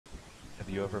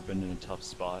you ever been in a tough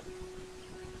spot?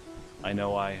 I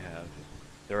know I have.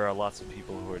 There are lots of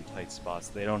people who are in tight spots.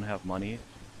 They don't have money,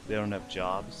 they don't have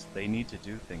jobs, they need to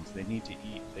do things, they need to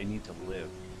eat, they need to live.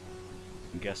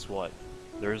 And guess what?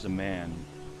 There is a man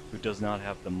who does not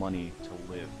have the money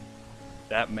to live.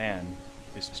 That man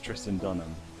is Tristan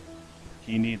Dunham.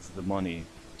 He needs the money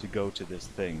to go to this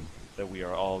thing that we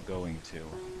are all going to,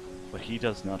 but he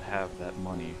does not have that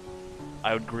money.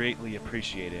 I would greatly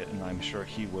appreciate it, and I'm sure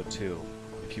he would too,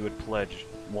 if he would pledge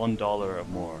 $1 or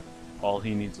more. All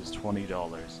he needs is $20.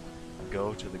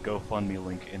 Go to the GoFundMe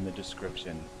link in the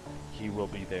description. He will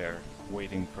be there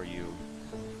waiting for you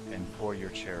and for your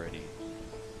charity.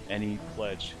 Any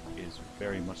pledge is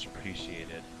very much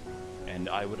appreciated, and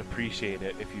I would appreciate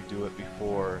it if you do it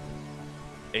before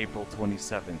April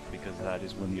 27th, because that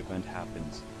is when the event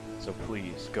happens. So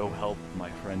please, go help my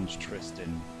friend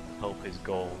Tristan help his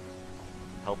goal.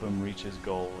 Help him reach his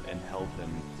goal and help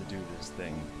him to do this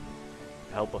thing.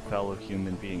 Help a fellow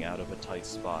human being out of a tight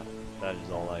spot. That is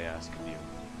all I ask of you.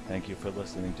 Thank you for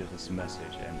listening to this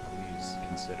message, and please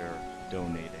consider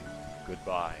donating.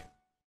 Goodbye.